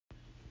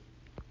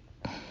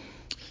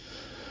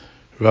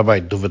Rabbi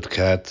David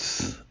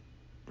Katz,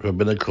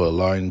 Rabbinical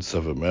Alliance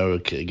of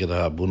America, Igad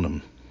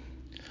Habunim.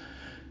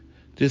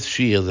 This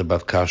shir is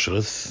about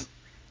Kashrus,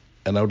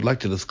 and I would like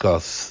to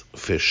discuss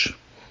fish.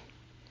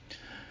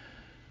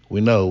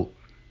 We know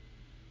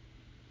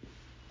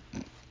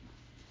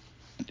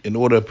in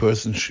order a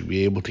person should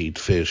be able to eat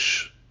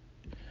fish,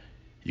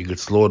 you could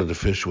slaughter the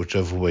fish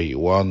whichever way you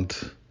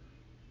want.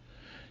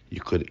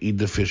 You could eat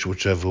the fish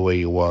whichever way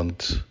you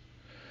want.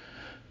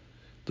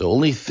 The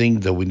only thing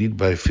that we need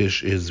by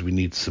fish is we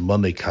need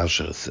simone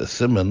kashrus, a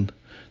simon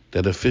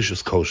that a fish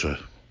is kosher.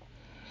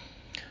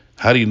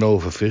 How do you know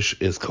if a fish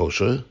is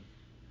kosher?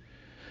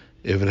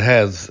 If it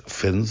has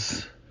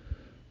fins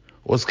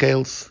or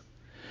scales.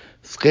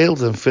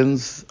 Scales and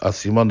fins are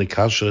simone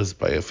kashrus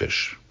by a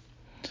fish.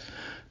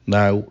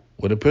 Now,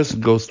 when a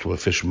person goes to a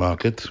fish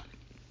market,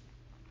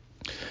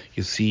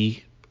 you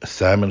see a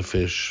salmon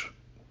fish,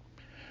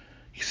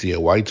 you see a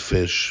white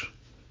fish,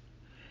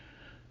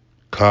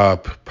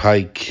 carp,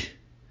 pike.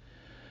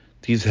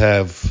 These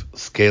have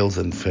scales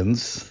and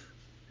fins.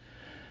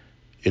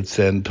 It's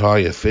an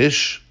entire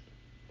fish.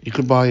 You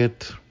could buy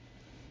it.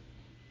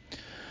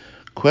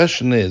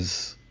 Question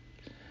is,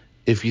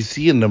 if you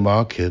see in the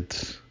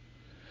market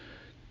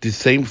the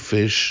same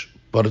fish,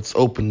 but it's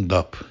opened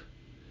up,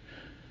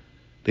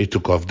 they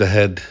took off the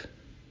head,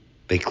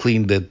 they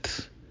cleaned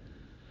it,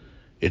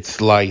 it's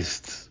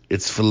sliced,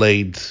 it's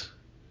filleted.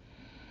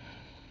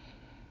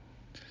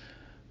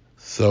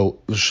 So,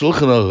 the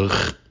Shulchan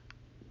Aruch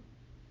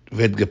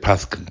wird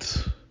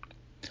gepaskent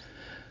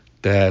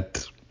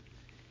that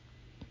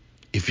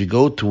if you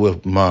go to a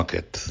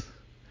market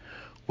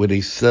where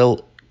they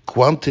sell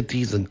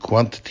quantities and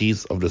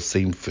quantities of the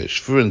same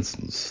fish, for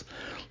instance,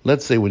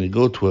 let's say when you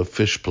go to a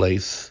fish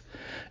place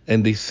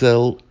and they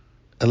sell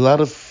a lot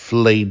of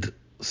filleted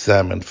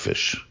salmon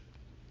fish.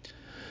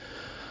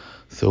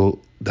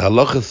 So the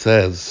halacha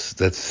says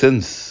that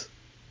since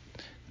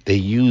they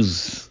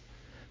use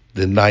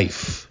the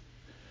knife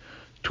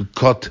to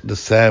cut the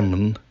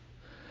salmon,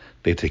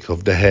 they take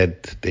off the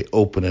head, they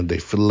open it, they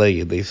fillet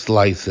it, they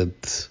slice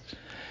it.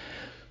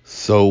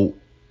 So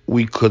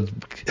we could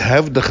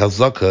have the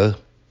chazaka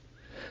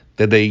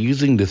that they're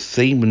using the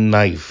same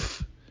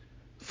knife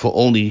for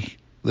only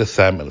the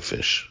salmon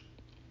fish.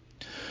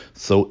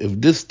 So if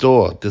this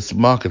store, this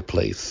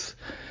marketplace,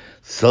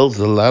 sells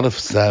a lot of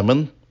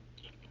salmon,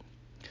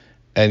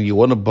 and you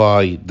want to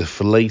buy the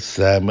fillet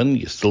salmon,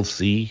 you still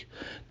see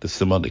the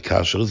simone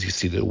kashrus, you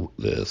see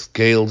the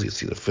scales, you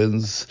see the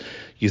fins,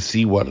 you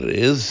see what it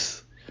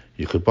is,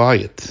 you could buy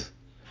it.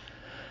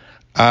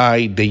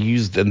 They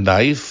used a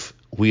knife.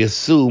 We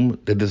assume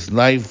that this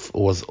knife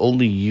was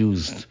only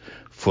used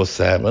for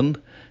salmon,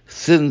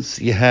 since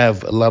you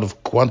have a lot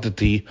of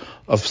quantity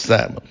of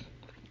salmon.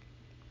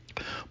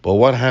 But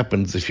what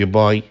happens if you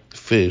buy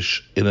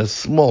fish in a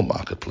small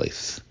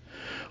marketplace,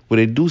 where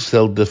they do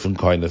sell different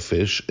kind of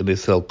fish, and they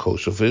sell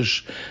kosher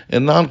fish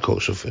and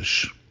non-kosher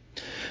fish?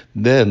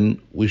 Then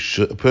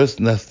a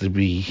person has to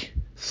be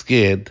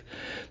scared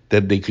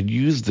that they could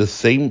use the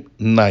same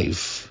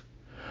knife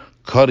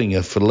cutting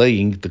and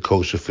filleting the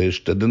kosher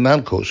fish than the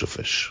non-kosher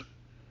fish.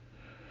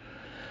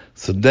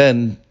 So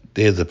then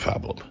there's a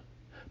problem,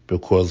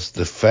 because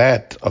the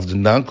fat of the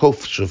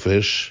non-kosher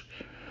fish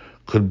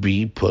could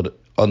be put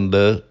on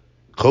the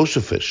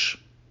kosher fish.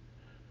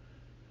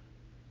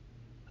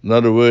 In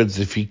other words,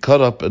 if he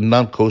cut up a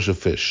non-kosher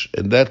fish,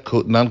 and that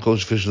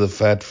non-kosher fish is a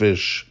fat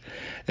fish,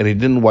 and he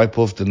didn't wipe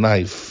off the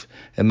knife,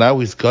 and now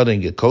he's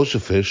cutting a kosher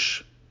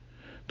fish,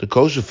 the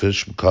kosher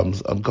fish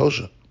becomes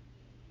unkosher.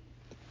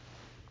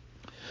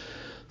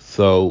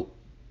 So,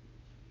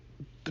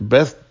 the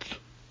best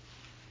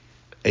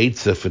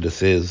answer for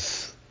this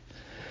is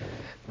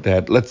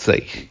that let's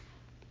say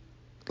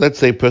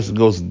a person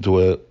goes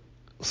into a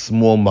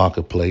small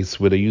marketplace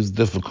where they use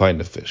different kind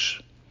of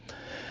fish,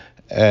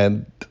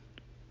 and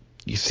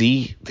you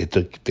see they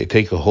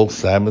take a whole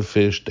salmon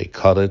fish, they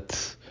cut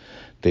it,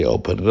 they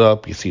open it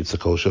up, you see it's a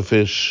kosher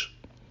fish.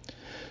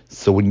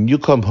 So when you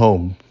come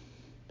home,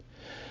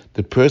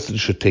 the person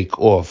should take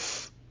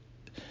off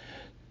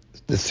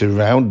the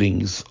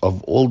surroundings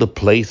of all the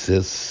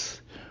places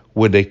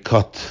where they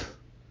cut.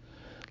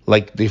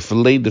 Like they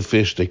fillet the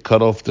fish, they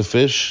cut off the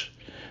fish.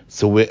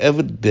 So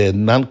wherever the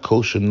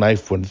non-kosher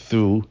knife went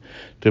through,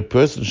 the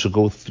person should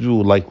go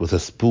through like with a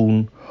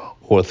spoon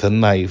or with a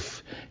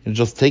knife and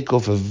just take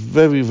off a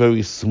very,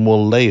 very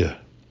small layer.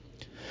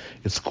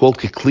 It's called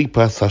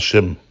keklipas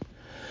Hashem,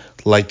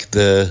 like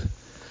the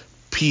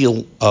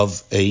peel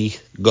of a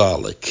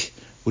garlic,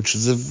 which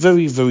is a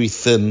very, very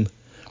thin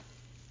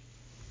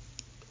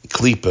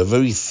klipa,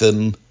 very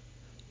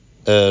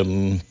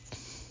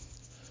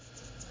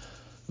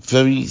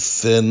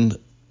thin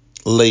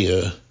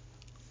layer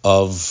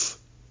of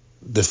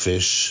the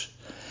fish.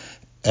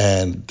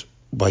 And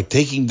by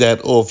taking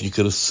that off, you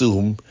could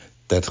assume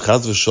that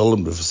chas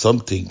v'sholem, if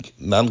something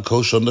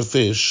non-kosher on the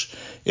fish,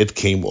 it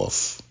came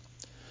off.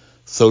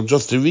 So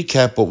just to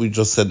recap what we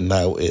just said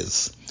now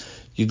is,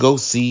 you go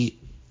see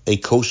a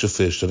kosher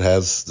fish that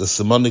has the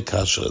simone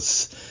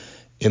kashrus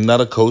in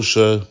not a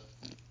kosher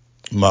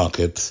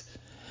market,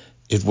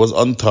 it was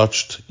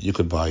untouched, you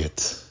could buy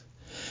it.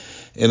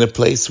 In a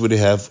place where they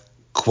have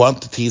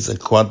quantities and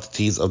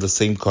quantities of the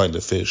same kind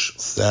of fish,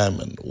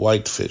 salmon,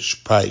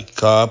 whitefish, pike,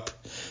 carp,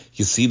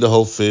 you see the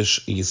whole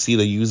fish, and you see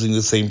they're using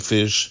the same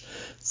fish,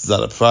 it's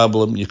not a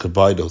problem. You could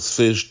buy those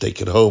fish,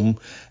 take it home,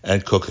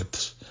 and cook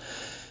it.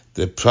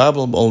 The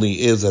problem only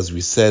is, as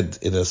we said,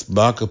 in a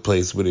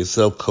marketplace where they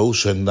sell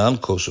kosher and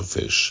non-kosher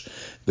fish,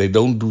 they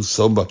don't do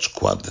so much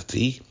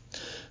quantity.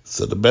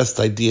 So the best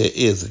idea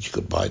is that you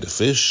could buy the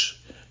fish,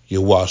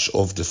 you wash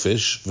off the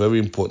fish, very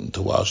important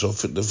to wash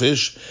off the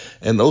fish,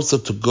 and also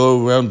to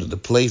go around in the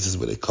places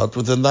where they cut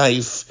with a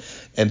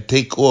knife and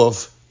take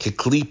off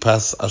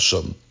keklipas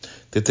asham.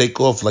 They take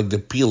off like the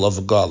peel of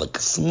a garlic,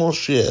 a small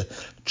share,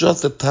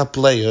 just the top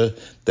layer,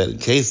 that in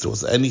case there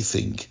was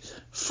anything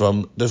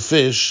from the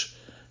fish,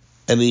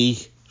 any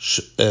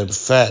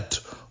fat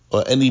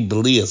or any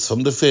bilias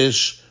from the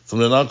fish, from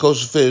the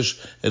non-kosher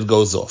fish, it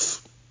goes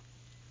off.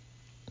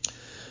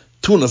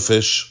 Tuna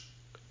fish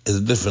is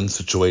a different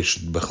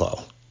situation,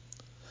 Bechlal.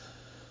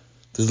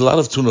 There's a lot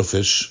of tuna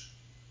fish.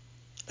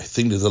 I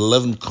think there's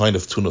 11 kind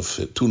of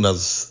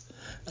tunas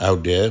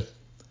out there,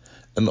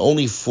 and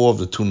only 4 of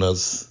the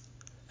tunas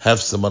have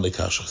some money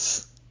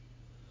Kashrus.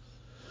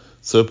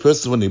 So a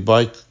person, when they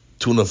buy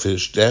tuna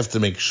fish, they have to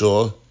make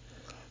sure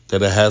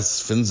that it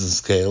has fins and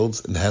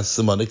scales and has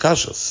some money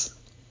Kashrus.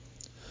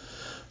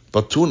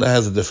 But tuna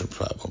has a different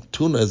problem.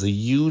 Tuna is a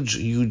huge,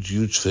 huge,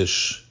 huge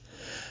fish.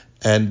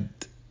 And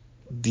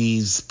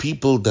these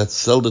people that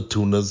sell the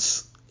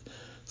tunas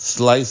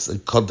slice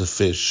and cut the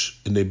fish,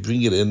 and they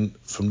bring it in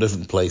from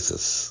different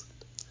places.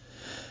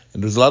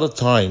 And there's a lot of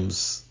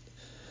times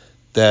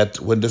that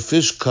when the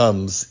fish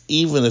comes,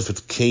 even if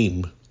it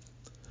came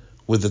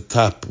with the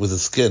top, with the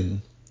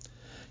skin,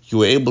 you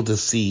were able to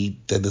see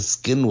that the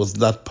skin was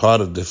not part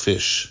of the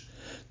fish.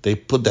 They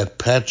put that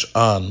patch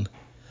on,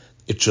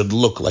 it should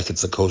look like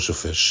it's a kosher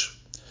fish.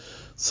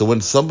 So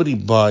when somebody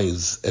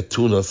buys a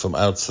tuna from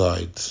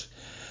outside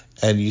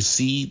and you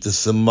see the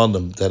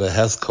simonim that it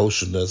has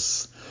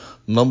kosherness,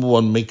 number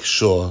one, make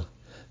sure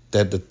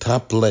that the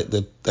top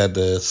that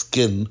the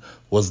skin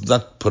was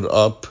not put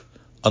up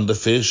on the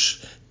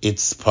fish,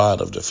 it's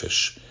part of the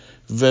fish.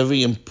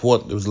 Very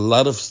important. There was a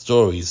lot of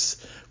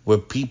stories where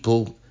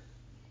people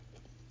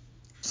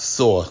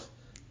saw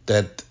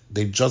that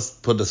they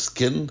just put the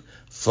skin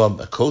from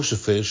a kosher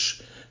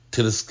fish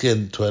to the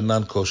skin to a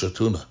non-kosher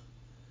tuna.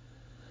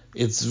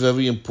 It's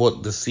very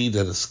important to see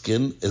that the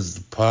skin is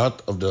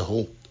part of the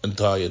whole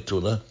entire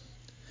tuna.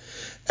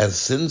 And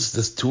since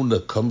this tuna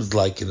comes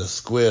like in a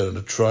square, in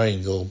a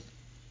triangle,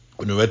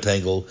 in a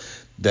rectangle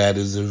that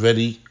is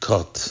already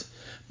cut,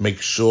 make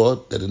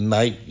sure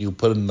that you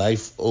put a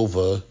knife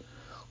over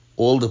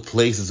all the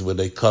places where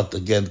they cut,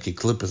 again,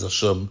 keklipas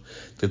asham,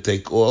 to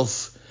take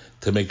off,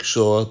 to make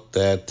sure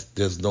that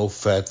there's no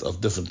fat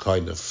of different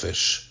kind of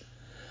fish.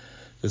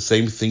 The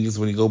same thing is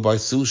when you go buy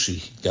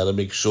sushi. You got to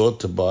make sure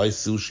to buy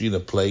sushi in a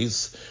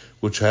place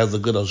which has a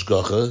good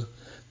hashgacha.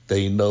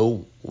 They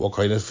know what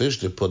kind of fish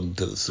they put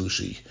into the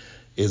sushi.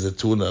 Is a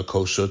tuna a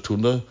kosher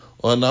tuna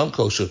or a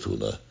non-kosher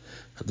tuna?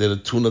 Did the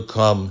tuna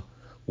come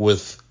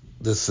with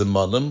the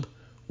simonim,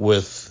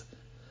 with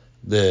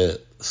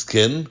the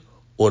skin,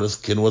 or the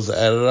skin was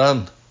added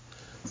on?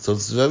 So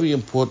it's very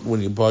important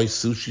when you buy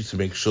sushi to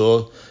make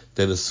sure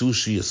that the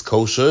sushi is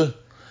kosher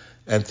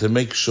and to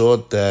make sure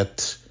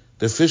that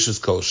the fish is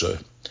kosher.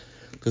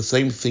 The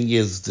same thing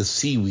is the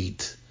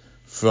seaweed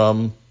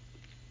from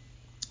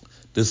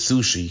the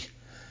sushi.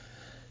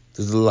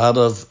 There's a lot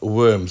of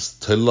worms,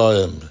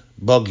 teloim,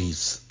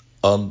 buggies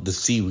on the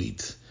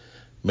seaweed.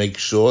 Make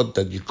sure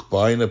that you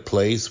buy in a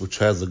place which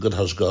has a good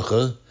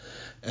hashgacha,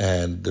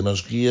 and the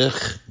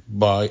mashgiach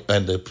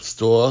and the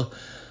store,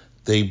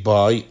 they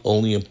buy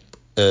only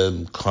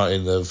a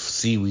kind of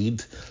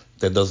seaweed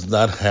that does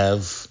not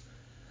have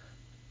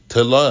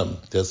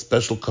teloim. There's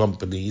special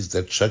companies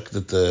that check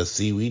the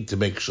seaweed to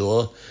make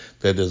sure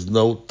that there's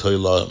no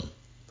teloim.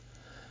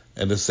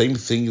 And the same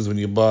thing is when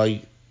you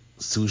buy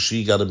sushi,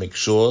 you got to make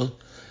sure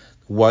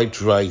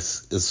white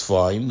rice is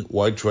fine.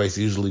 White rice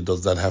usually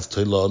does not have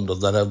teloim,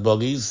 does not have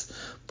buggies,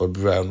 but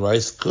brown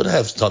rice could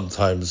have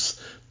sometimes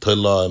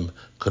teloim,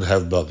 could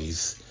have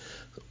buggies.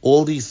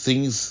 All these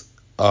things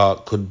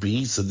could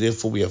be, so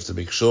therefore we have to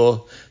make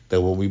sure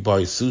that when we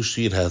buy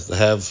sushi, it has to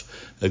have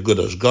a good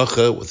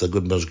hashgacha with a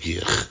good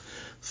mashgiach.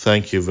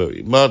 Thank you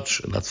very much,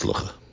 and that's lucha.